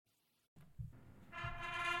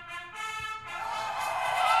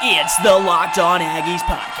It's the Locked On Aggies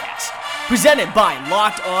podcast, presented by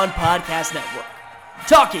Locked On Podcast Network,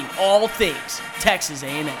 talking all things Texas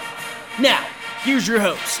A&M. Now, here's your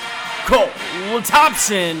host, Cole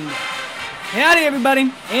Thompson. Howdy,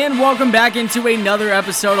 everybody, and welcome back into another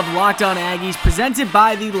episode of Locked On Aggies, presented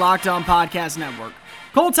by the Locked On Podcast Network.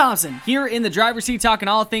 Cole Thompson here in the driver's seat, talking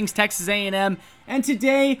all things Texas A&M, and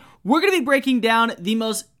today we're going to be breaking down the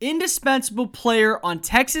most indispensable player on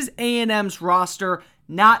Texas A&M's roster,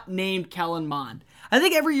 not named Kellen Mond. I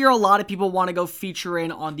think every year a lot of people want to go feature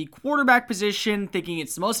in on the quarterback position, thinking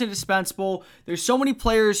it's the most indispensable. There's so many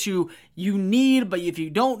players who you need, but if you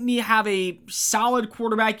don't have a solid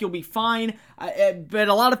quarterback, you'll be fine. But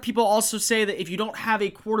a lot of people also say that if you don't have a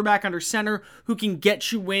quarterback under center who can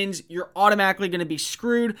get you wins, you're automatically going to be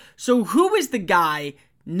screwed. So who is the guy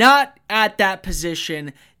not at that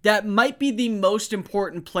position that might be the most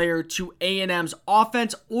important player to A&M's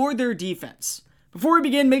offense or their defense? Before we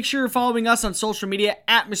begin, make sure you're following us on social media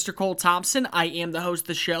at Mr. Cole Thompson. I am the host of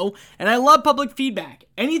the show, and I love public feedback.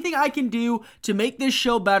 Anything I can do to make this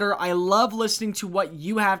show better, I love listening to what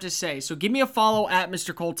you have to say. So give me a follow at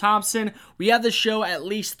Mr. Cole Thompson. We have the show at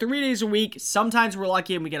least 3 days a week. Sometimes we're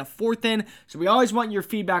lucky and we get a fourth in, so we always want your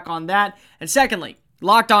feedback on that. And secondly,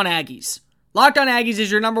 Locked On Aggies. Locked On Aggies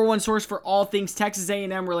is your number one source for all things Texas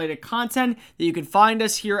A&M related content that you can find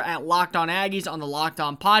us here at Locked On Aggies on the Locked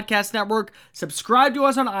On Podcast Network. Subscribe to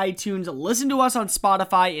us on iTunes, listen to us on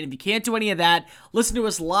Spotify, and if you can't do any of that, listen to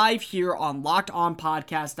us live here on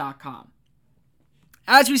LockedOnPodcast.com.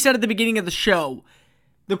 As we said at the beginning of the show,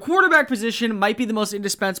 the quarterback position might be the most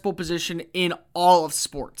indispensable position in all of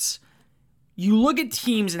sports. You look at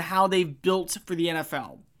teams and how they've built for the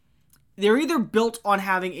NFL. They're either built on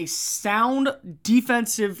having a sound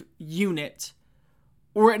defensive unit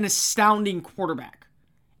or an astounding quarterback.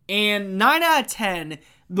 And 9 out of 10,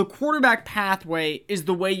 the quarterback pathway is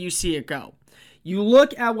the way you see it go. You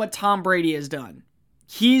look at what Tom Brady has done.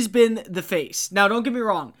 He's been the face. Now, don't get me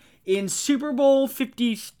wrong. In Super Bowl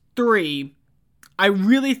 53, I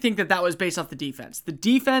really think that was based off the defense. The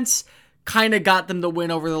defense kind of got them the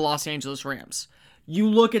win over the Los Angeles Rams. You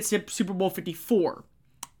look at Super Bowl 54.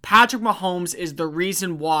 Patrick Mahomes is the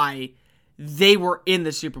reason why they were in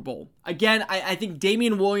the Super Bowl. Again, I think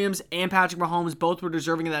Damian Williams and Patrick Mahomes both were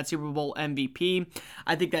deserving of that Super Bowl MVP.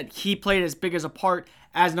 I think that he played as big as a part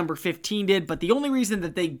as number 15 did, but the only reason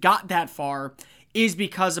that they got that far is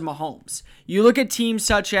because of Mahomes. You look at teams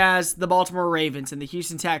such as the Baltimore Ravens and the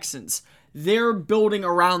Houston Texans. They're building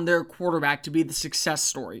around their quarterback to be the success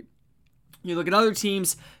story. You look at other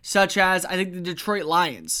teams such as, I think, the Detroit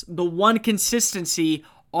Lions. The one consistency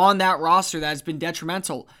on that roster that has been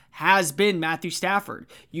detrimental has been Matthew Stafford.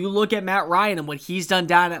 You look at Matt Ryan and what he's done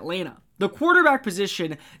down in Atlanta. The quarterback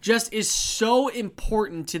position just is so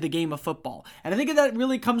important to the game of football. And I think that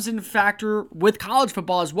really comes into factor with college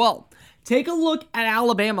football as well. Take a look at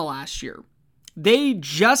Alabama last year. They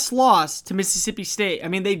just lost to Mississippi State.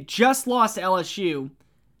 They just lost to LSU.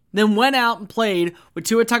 Then went out and played with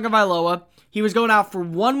Tua Tagovailoa. He was going out for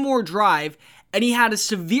one more drive, and he had a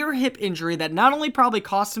severe hip injury that not only probably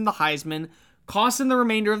cost him the Heisman, cost him the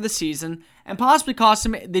remainder of the season, and possibly cost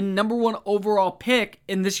him the number one overall pick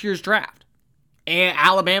in this year's draft. And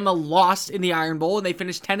Alabama lost in the Iron Bowl, and they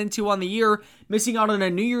finished 10-2 on the year, missing out on a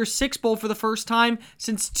New Year's Six Bowl for the first time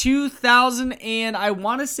since 2000, and I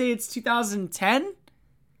want to say it's 2010?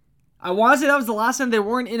 I want to say that was the last time they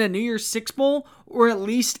weren't in a New Year's Six Bowl, or at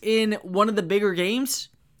least in one of the bigger games.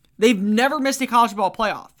 They've never missed a college football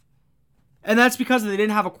playoff. And that's because they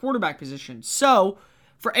didn't have a quarterback position. So,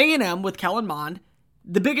 for A&M with Kellen Mond,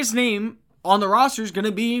 the biggest name on the roster is going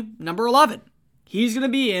to be number 11. He's going to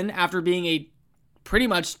be in after being a pretty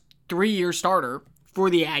much 3-year starter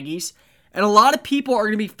for the Aggies. And a lot of people are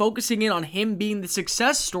going to be focusing in on him being the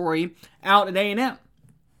success story out at A&M.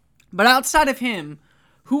 But outside of him,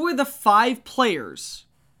 who are the 5 players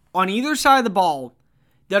on either side of the ball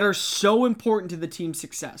that are so important to the team's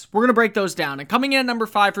success? We're going to break those down. And coming in at number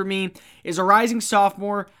 5 for me is a rising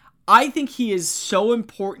sophomore. I think he is so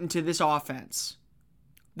important to this offense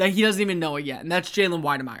that he doesn't even know it yet, and that's Jalen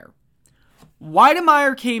Wydermyer.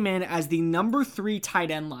 Wydermyer came in as the number 3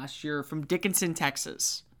 tight end last year from Dickinson,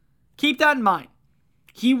 Texas. Keep that in mind.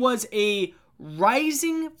 He was a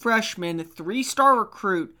rising freshman 3-star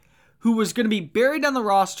recruit who was going to be buried on the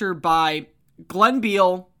roster by Glenn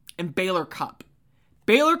Beal and Baylor Cupp.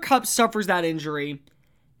 Baylor Cupp suffers that injury,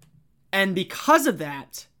 and because of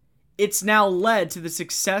that, it's now led to the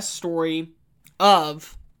success story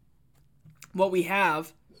of what we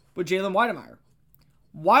have with Jalen Wydermyer.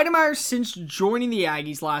 Wydermyer, since joining the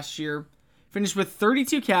Aggies last year, finished with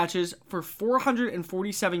 32 catches for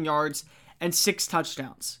 447 yards and 6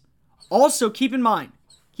 touchdowns. Also, keep in mind,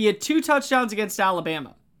 he had 2 touchdowns against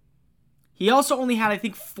Alabama. He also only had, I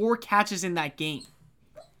think, 4 catches in that game.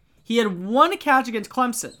 He had 1 catch against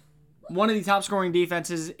Clemson, one of the top scoring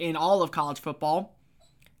defenses in all of college football.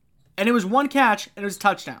 And it was 1 catch, and it was a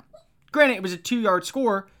touchdown. Granted, it was a 2-yard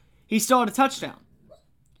score. He still had a touchdown.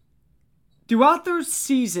 Throughout the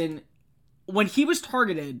season, when he was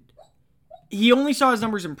targeted, he only saw his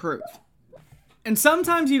numbers improve. And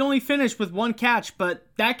sometimes he'd only finish with 1 catch, but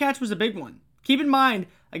that catch was a big one. Keep in mind,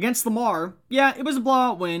 against Lamar, yeah, it was a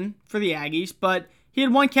blowout win for the Aggies, but he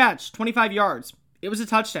had 1 catch, 25 yards. It was a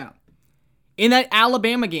touchdown. In that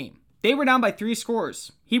Alabama game, they were down by 3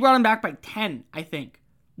 scores. He brought them back by 10, I think,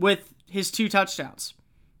 with his 2 touchdowns.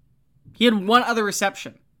 He had 1 other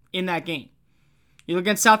reception in that game. You look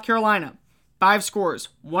against South Carolina, 5 scores.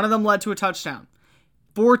 1 of them led to a touchdown.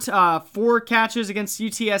 4 catches against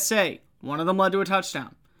UTSA. 1 of them led to a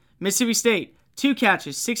touchdown. Mississippi State, 2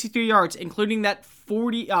 catches, 63 yards, including that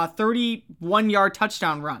 31-yard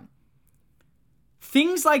touchdown run.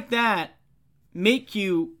 Things like that make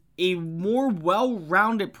you a more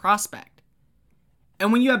well-rounded prospect.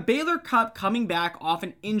 And when you have Baylor Cupp coming back off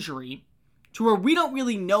an injury to where we don't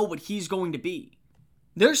really know what he's going to be,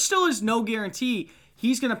 there still is no guarantee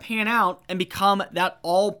he's going to pan out and become that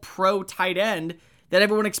all-pro tight end that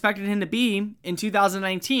everyone expected him to be in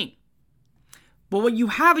 2019. But what you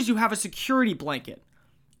have is you have a security blanket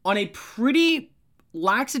on a pretty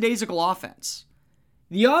lackadaisical offense.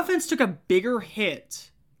 The offense took a bigger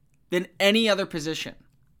hit than any other position.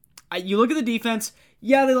 You look at the defense,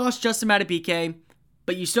 yeah, they lost Justin Madubuike,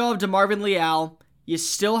 but you still have DeMarvin Leal, you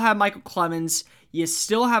still have Michael Clemens, you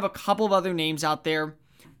still have a couple of other names out there.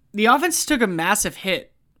 The offense took a massive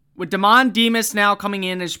hit, with Damon Demas now coming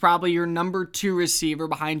in as probably your number 2 receiver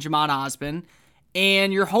behind Jamon Osborne,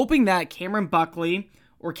 and you're hoping that Cameron Buckley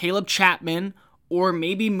or Caleb Chapman or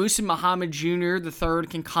maybe Musa Muhammad Jr. III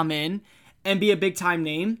can come in and be a big-time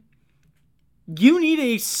name. You need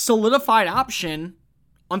a solidified option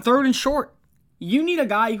on 3rd and short. You need a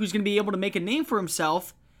guy who's going to be able to make a name for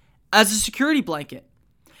himself as a security blanket.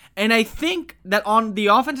 And I think that on the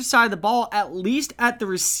offensive side of the ball, at least at the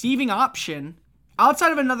receiving option,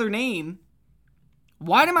 outside of another name,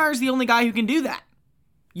 Weidemeyer is the only guy who can do that.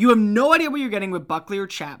 You have no idea what you're getting with Buckley or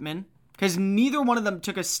Chapman, because neither one of them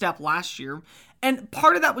took a step last year. And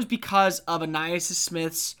part of that was because of Ainias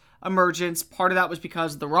Smith's emergence. Part of that was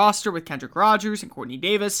because of the roster with Kendrick Rogers and Courtney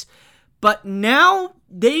Davis. But now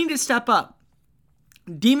they need to step up.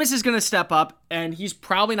 Demas is going to step up, and he's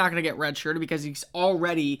probably not going to get redshirted because he's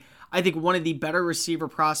already, I think, one of the better receiver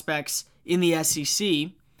prospects in the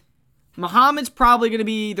SEC. Muhammad's probably going to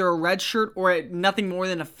be either a redshirt or nothing more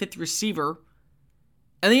than a 5th receiver.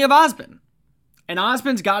 And then you have Osborne. And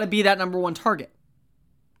Osborne's got to be that number 1 target.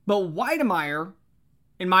 But Weidemeyer,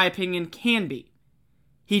 in my opinion, can be.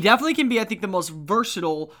 He definitely can be, I think, the most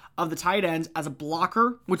versatile of the tight ends as a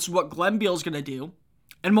blocker, which is what Glenn Beal's going to do.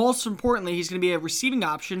 And most importantly, he's going to be a receiving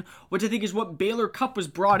option, which I think is what Baylor Cupp was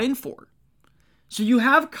brought in for. So you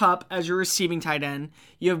have Cupp as your receiving tight end.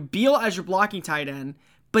 You have Beal as your blocking tight end.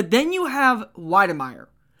 But then you have Weidemeyer,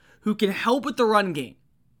 who can help with the run game.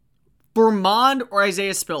 Vermond or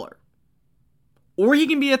Isaiah Spiller. Or he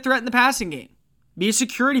can be a threat in the passing game. Be a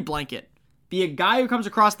security blanket. Be a guy who comes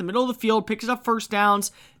across the middle of the field, picks up first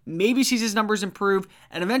downs, maybe sees his numbers improve,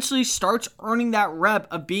 and eventually starts earning that rep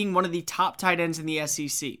of being one of the top tight ends in the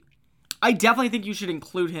SEC. I definitely think you should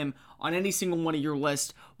include him on any single one of your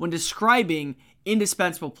list when describing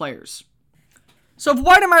indispensable players. So if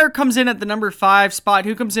Weidemeyer comes in at the number 5 spot,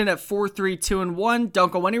 who comes in at 4, 3, 2, and 1,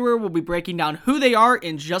 don't go anywhere. We'll be breaking down who they are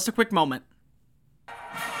in just a quick moment.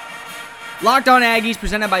 Locked On Aggies,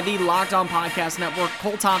 presented by the Locked On Podcast Network.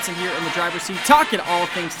 Cole Thompson here in the driver's seat, talking all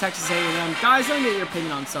things Texas A&M. Guys, let me get your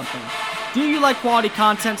opinion on something. Do you like quality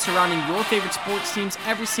content surrounding your favorite sports teams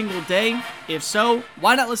every single day? If so,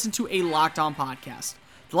 why not listen to a Locked On podcast?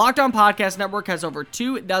 The Locked On Podcast Network has over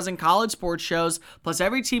 24 college sports shows, plus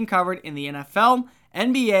every team covered in the NFL,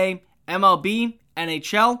 NBA, MLB,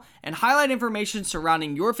 NHL, and highlight information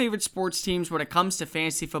surrounding your favorite sports teams when it comes to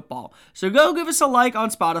fantasy football. So go give us a like on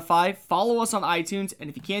Spotify, follow us on iTunes, and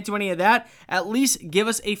if you can't do any of that, at least give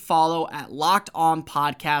us a follow at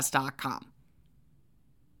LockedOnPodcast.com.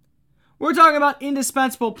 We're talking about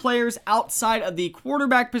indispensable players outside of the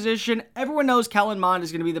quarterback position. Everyone knows Kellen Mond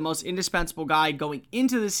is going to be the most indispensable guy going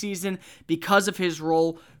into the season because of his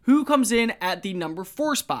role. Who comes in at the number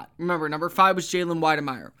 4 spot? Remember, number 5 was Jalen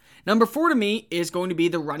Weidemeyer. Number 4 to me is going to be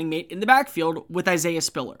the running mate in the backfield with Isaiah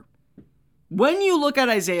Spiller. When you look at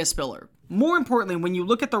Isaiah Spiller, more importantly, when you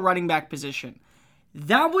look at the running back position,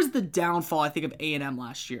 that was the downfall, I think, of A&M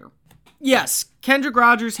last year. Yes, Kendrick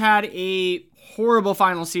Rogers had a horrible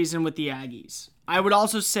final season with the Aggies. I would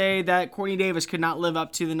also say that Courtney Davis could not live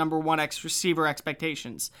up to the number one receiver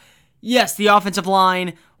expectations. Yes, the offensive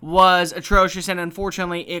line was atrocious, and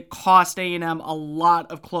unfortunately, it cost A&M a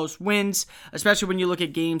lot of close wins, especially when you look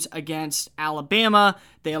at games against Alabama.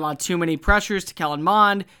 They allowed too many pressures to Kellen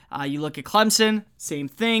Mond. You look at Clemson, same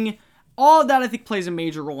thing. All of that, I think, plays a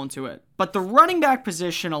major role into it. But the running back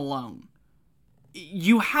position alone,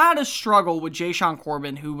 you had a struggle with Jashaun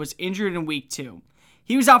Corbin, who was injured in week 2.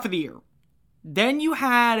 He was out for the year. Then you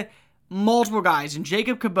had multiple guys, and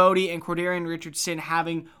Jacob Caboti and Cordarian Richardson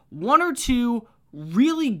having one or two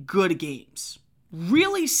really good games,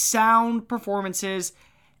 really sound performances,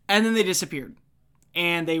 and then they disappeared.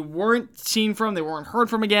 And they weren't seen from, they weren't heard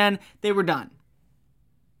from again, they were done.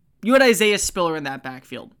 You had Isaiah Spiller in that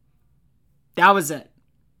backfield. That was it.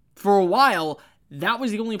 For a while, that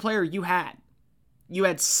was the only player you had. You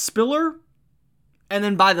had Spiller, and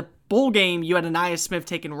then by the bowl game, you had Anaya Smith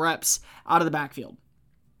taking reps out of the backfield.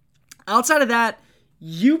 Outside of that,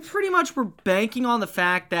 you pretty much were banking on the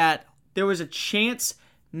fact that there was a chance,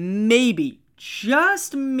 maybe,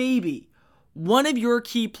 just maybe, one of your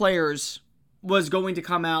key players was going to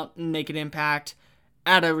come out and make an impact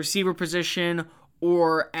at a receiver position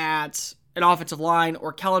or at an offensive line,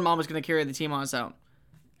 or Kellen Mond was going to carry the team on his own.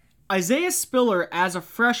 Isaiah Spiller, as a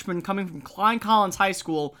freshman coming from Klein Collins High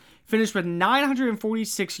School, finished with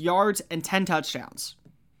 946 yards and 10 touchdowns.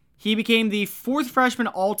 He became the 4th freshman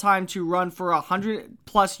all-time to run for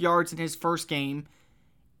 100-plus yards in his first game,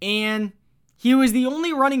 and he was the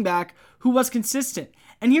only running back who was consistent.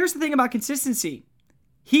 And here's the thing about consistency.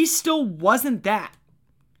 He still wasn't that.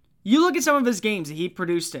 You look at some of his games that he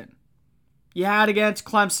produced in. You had against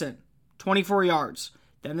Clemson, 24 yards.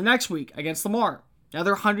 Then the next week against Lamar,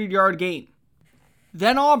 another 100-yard game.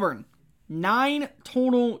 Then Auburn, 9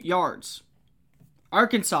 total yards.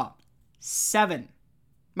 Arkansas, 7.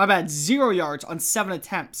 0 yards on 7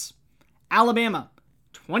 attempts. Alabama,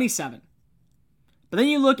 27. But then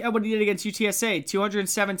you look at what he did against UTSA,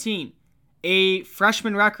 217. A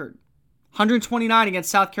freshman record. 129 against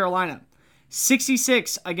South Carolina.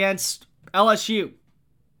 66 against LSU.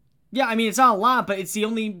 Yeah, I mean, it's not a lot, but it's the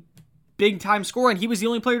only big-time score, and he was the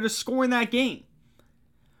only player to score in that game.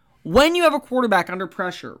 When you have a quarterback under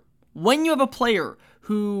pressure, when you have a player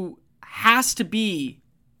who has to be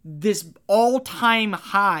this all-time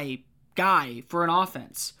high guy for an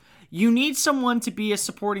offense, you need someone to be a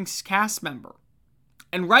supporting cast member.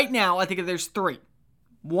 And right now, I think there's 3.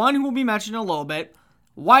 One who will be mentioned in a little bit,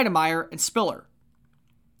 Weidemeyer and Spiller.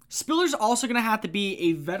 Spiller's also going to have to be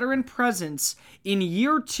a veteran presence in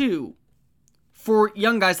year 2 for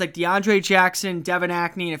young guys like DeAndre Jackson, Devin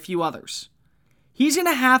Ackney, and a few others. He's going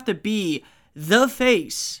to have to be the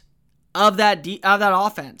face of that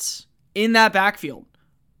offense in that backfield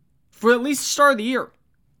for at least the start of the year.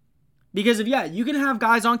 Because you can have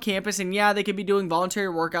guys on campus and they could be doing voluntary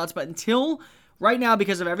workouts, but until right now,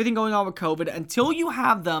 because of everything going on with COVID, until you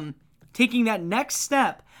have them taking that next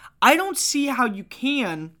step, I don't see how you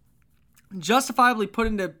can justifiably put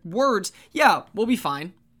into words, we'll be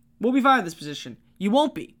fine. We'll be fine at this position. You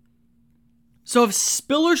won't be. So if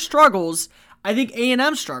Spiller struggles, I think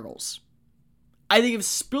A&M struggles. I think if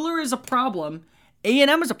Spiller is a problem,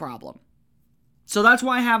 A&M is a problem. So that's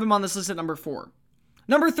why I have him on this list at number 4.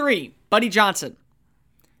 Number 3, Buddy Johnson.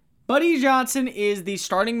 Buddy Johnson is the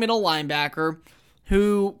starting middle linebacker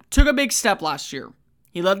who took a big step last year.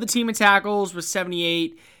 He led the team in tackles with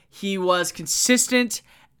 78. He was consistent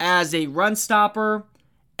as a run stopper,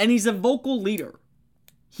 and he's a vocal leader.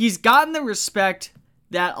 He's gotten the respect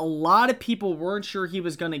that a lot of people weren't sure he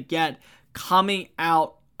was going to get coming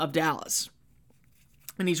out of Dallas.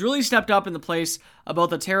 And he's really stepped up in the place of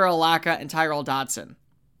both Otero Alaka and Tyrell Dodson.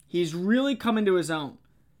 He's really come into his own.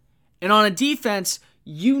 And on a defense,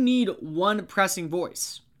 you need one pressing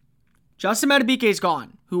voice. Justin Madubuike is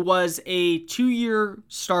gone, who was a 2-year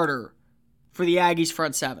starter for the Aggies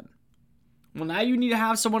front 7. Well, now you need to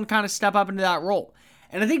have someone kind of step up into that role.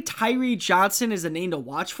 And I think Tyree Johnson is a name to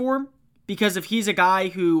watch for, because if he's a guy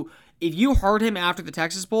who, if you heard him after the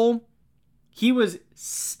Texas Bowl, he was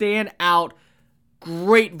stand out,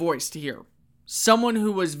 great voice to hear. Someone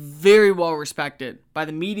who was very well respected by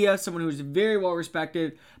the media, someone who was very well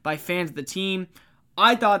respected by fans of the team.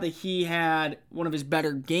 I thought that he had one of his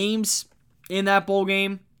better games in that bowl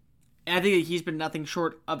game. And I think that he's been nothing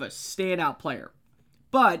short of a standout player.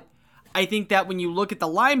 But I think that when you look at the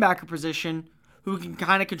linebacker position, who can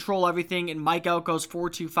kind of control everything in Mike Elko's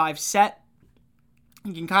 4-2-5 set,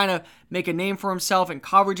 he can kind of make a name for himself in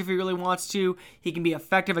coverage if he really wants to. He can be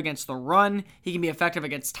effective against the run. He can be effective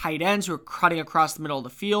against tight ends who are cutting across the middle of the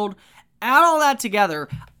field. add all that together,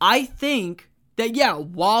 I think that, yeah,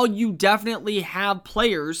 while you definitely have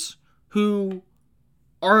players who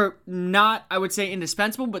are not, I would say,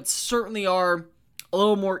 indispensable, but certainly are a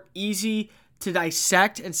little more easy to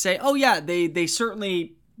dissect and say, oh yeah, they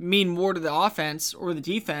certainly mean more to the offense or the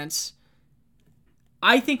defense.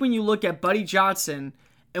 I think when you look at Buddy Johnson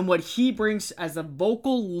and what he brings as a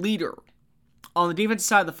vocal leader on the defensive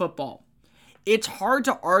side of the football, it's hard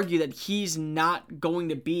to argue that he's not going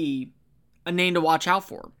to be a name to watch out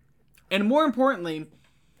for. And more importantly,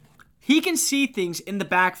 he can see things in the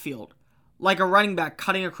backfield, like a running back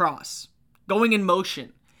cutting across, going in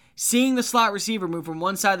motion, seeing the slot receiver move from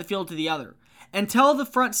one side of the field to the other, and tell the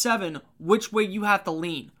front seven which way you have to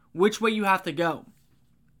lean, which way you have to go.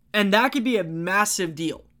 And that could be a massive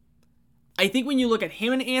deal. I think when you look at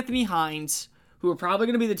him and Anthony Hines, who are probably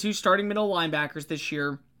going to be the two starting middle linebackers this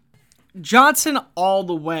year, Johnson all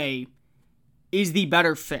the way is the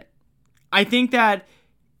better fit. I think that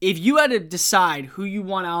if you had to decide who you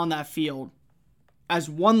want out on that field as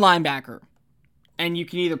one linebacker, and you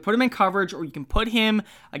can either put him in coverage or you can put him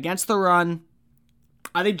against the run,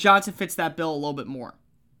 I think Johnson fits that bill a little bit more.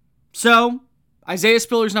 So, Isaiah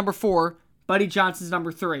Spiller's number 4, Buddy Johnson's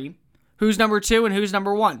number 3. Who's number 2 and who's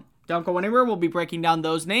number 1? Don't go anywhere. We'll be breaking down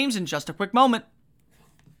those names in just a quick moment.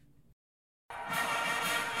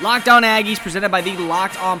 Locked On Aggies, presented by the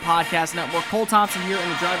Locked On Podcast Network. Cole Thompson here in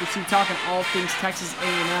the driver's seat, talking all things Texas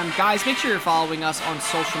A&M. Guys, make sure you're following us on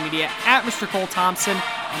social media at Mr. Cole Thompson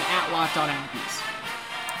and at Locked On Aggies.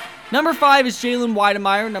 Number 5 is Jalen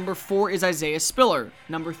Weidemeyer. Number 4 is Isaiah Spiller.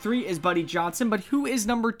 Number 3 is Buddy Johnson. But who is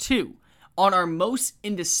number 2 on our most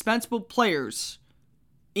indispensable players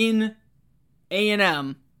in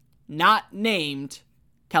A&M, not named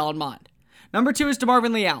Kellen Mond? Number 2 is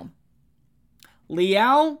DeMarvin Leal.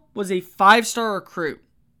 Leal was a 5-star recruit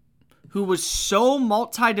who was so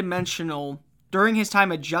multidimensional during his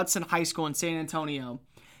time at Judson High School in San Antonio,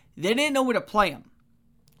 they didn't know where to play him.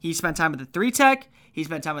 He spent time at the 3-tech, he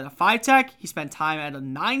spent time at a 5-tech, he spent time at a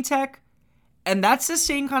 9-tech, and that's the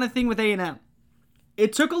same kind of thing with A&M.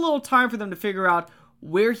 It took a little time for them to figure out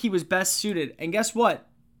where he was best suited, and guess what?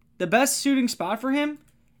 The best suiting spot for him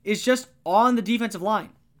is just on the defensive line.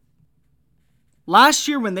 Last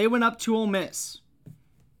year when they went up to Ole Miss,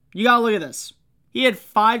 you gotta look at this. He had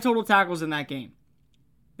 5 total tackles in that game.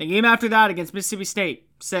 The game after that against Mississippi State,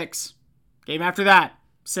 6. Game after that,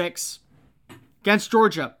 6. Against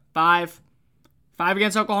Georgia, 5. 5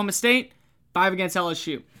 against Oklahoma State, 5 against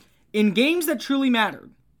LSU. In games that truly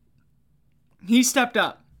mattered, he stepped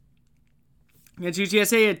up. Against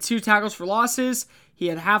UTSA, he had 2 tackles for losses. He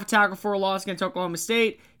had half a tackle for a loss against Oklahoma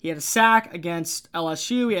State. He had a sack against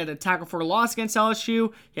LSU. He had a tackle for a loss against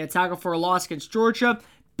LSU. He had a tackle for a loss against Georgia.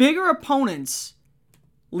 Bigger opponents,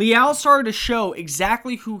 Leal started to show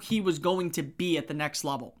exactly who he was going to be at the next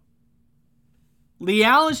level.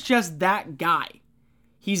 Leal is just that guy.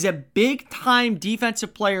 He's a big-time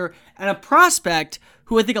defensive player and a prospect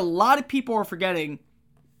who I think a lot of people are forgetting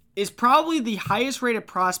is probably the highest-rated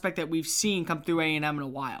prospect that we've seen come through A&M in a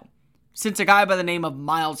while, since a guy by the name of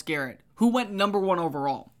Myles Garrett, who went number 1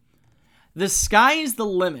 overall. The sky is the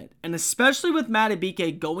limit, and especially with Matt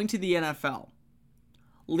Abike going to the NFL,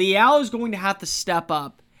 Leal is going to have to step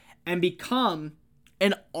up and become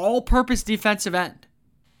an all-purpose defensive end,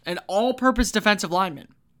 an all-purpose defensive lineman.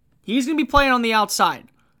 He's going to be playing on the outside.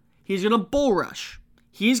 He's going to bull rush.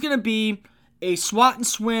 He's going to be a swat and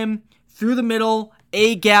swim through the middle,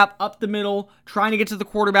 A gap up the middle, trying to get to the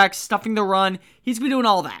quarterback, stuffing the run. He's going to be doing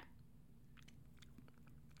all that.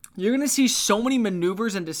 You're going to see so many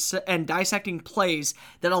maneuvers and dissecting plays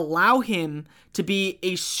that allow him to be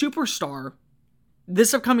a superstar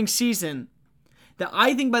this upcoming season that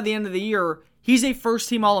I think by the end of the year, he's a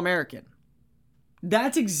first-team All-American.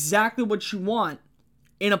 That's exactly what you want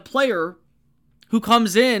in a player who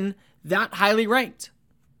comes in that highly ranked.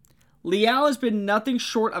 Leal has been nothing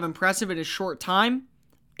short of impressive in his short time,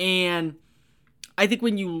 and I think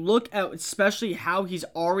when you look at especially how he's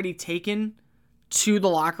already taken to the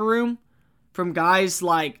locker room, from guys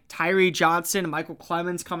like Tyree Johnson and Michael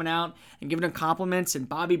Clemens coming out and giving him compliments, and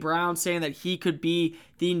Bobby Brown saying that he could be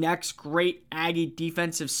the next great Aggie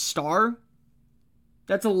defensive star,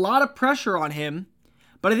 that's a lot of pressure on him,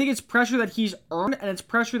 but I think it's pressure that he's earned, and it's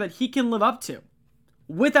pressure that he can live up to.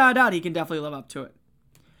 Without a doubt, he can definitely live up to it.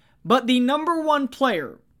 But the number 1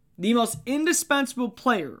 player, the most indispensable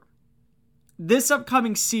player this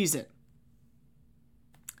upcoming season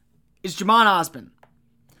is Jhamon Ausbon.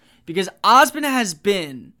 Because Ausbon has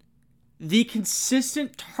been the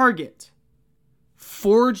consistent target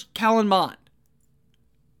for Kellen Mond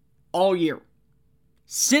all year.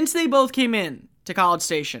 Since they both came in to College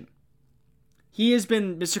Station, he has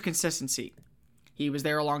been Mr. Consistency. He was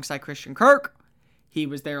there alongside Christian Kirk. He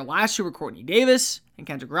was there last year with Courtney Davis and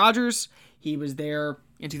Kendrick Rogers. He was there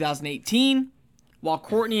in 2018. While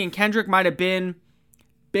Courtney and Kendrick might have been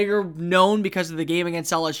bigger known because of the game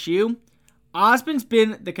against LSU, Osborne's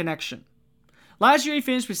been the connection. Last year, he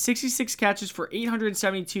finished with 66 catches for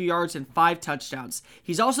 872 yards and 5 touchdowns.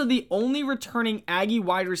 He's also the only returning Aggie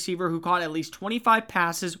wide receiver who caught at least 25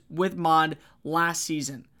 passes with Mond last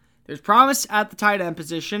season. There's promise at the tight end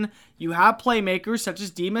position. You have playmakers such as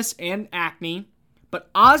Demas and Acne, but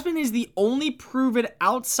Osborne is the only proven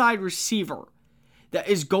outside receiver that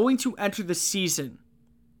is going to enter the season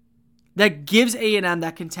that gives A&M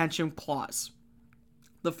that contention clause.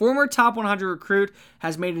 The former top 100 recruit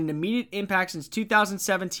has made an immediate impact since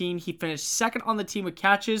 2017. He finished second on the team with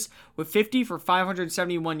catches with 50 for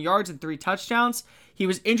 571 yards and 3 touchdowns. He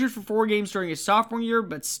was injured for 4 games during his sophomore year,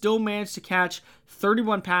 but still managed to catch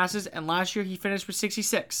 31 passes, and last year he finished with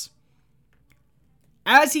 66.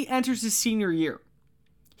 As he enters his senior year,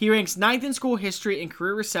 he ranks 9th in school history in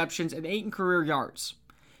career receptions and 8th in career yards.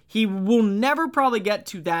 He will never probably get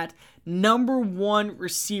to that number 1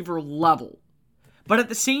 receiver level. But at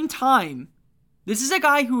the same time, this is a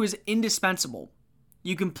guy who is indispensable.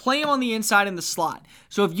 You can play him on the inside in the slot.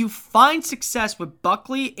 So if you find success with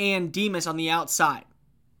Buckley and Demas on the outside,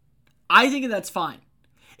 I think that's fine.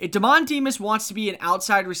 If Damon Demas wants to be an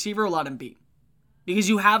outside receiver, let him be. Because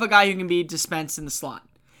you have a guy who can be dispensed in the slot.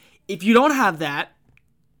 If you don't have that,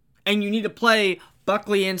 and you need to play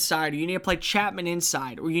Buckley inside, or you need to play Chapman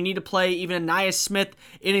inside, or you need to play even Anaya Smith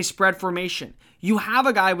in a spread formation, you have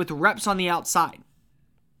a guy with reps on the outside.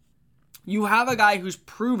 You have a guy who's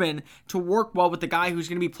proven to work well with the guy who's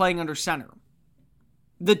going to be playing under center.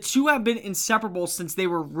 The two have been inseparable since they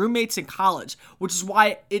were roommates in college, which is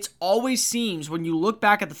why it always seems, when you look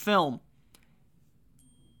back at the film,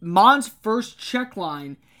 Mond's first check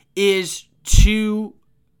line is to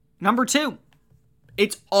number 2.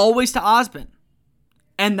 It's always to Osborne.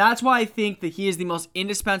 And that's why I think that he is the most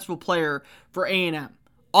indispensable player for A&M,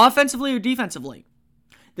 offensively or defensively.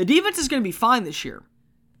 The defense is going to be fine this year.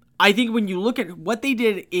 I think when you look at what they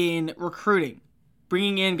did in recruiting,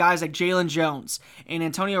 bringing in guys like Jalen Jones and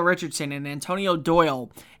Antonio Richardson and Antonio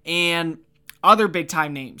Doyle and other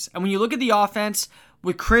big-time names, and when you look at the offense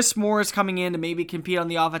with Chris Morris coming in to maybe compete on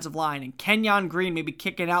the offensive line and Kenyon Green maybe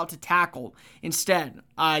kicking out to tackle instead,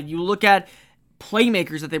 you look at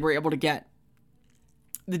playmakers that they were able to get.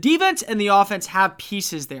 The defense and the offense have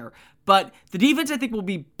pieces there, but the defense I think will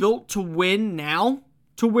be built to win now,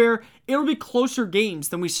 to where it'll be closer games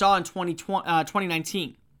than we saw in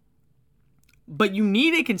 2019. But you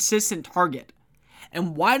need a consistent target.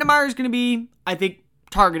 And Weidemeyer is going to be, I think,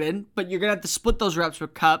 targeted, but you're going to have to split those reps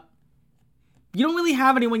with Cup. You don't really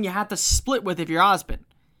have anyone you have to split with if you're Osborne.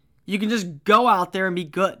 You can just go out there and be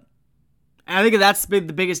good. And I think that's the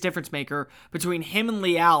biggest difference maker between him and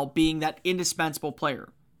Leal being that indispensable player.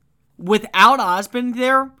 Without Osborne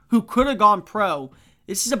there, who could have gone pro,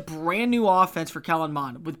 this is a brand new offense for Kellen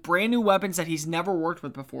Mond with brand new weapons that he's never worked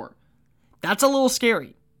with before. That's a little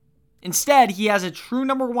scary. Instead, he has a true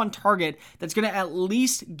number 1 target that's going to at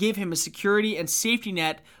least give him a security and safety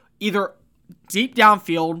net, either deep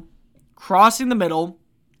downfield, crossing the middle,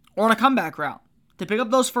 or on a comeback route, to pick up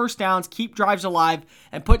those first downs, keep drives alive,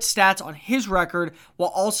 and put stats on his record while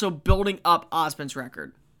also building up Osborne's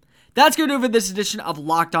record. That's going to do it for this edition of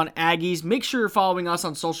Locked On Aggies. Make sure you're following us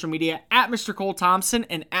on social media at Mr. Cole Thompson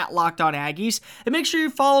and at Locked On Aggies. And make sure you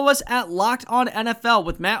follow us at Locked On NFL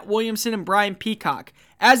with Matt Williamson and Brian Peacock.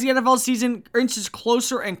 As the NFL season inches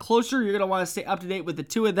closer and closer, you're going to want to stay up to date with the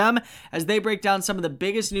two of them as they break down some of the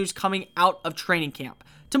biggest news coming out of training camp.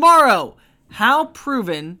 Tomorrow, how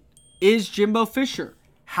proven is Jimbo Fisher?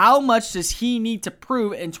 How much does he need to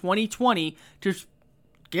prove in 2020 to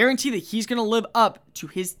guarantee that he's going to live up to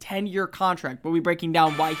his 10-year contract? We'll be breaking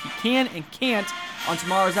down why he can and can't on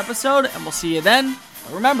tomorrow's episode, and we'll see you then.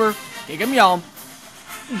 But remember, kick 'em, y'all.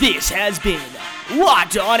 This has been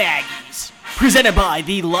Locked On Aggies, presented by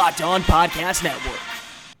the Locked On Podcast Network.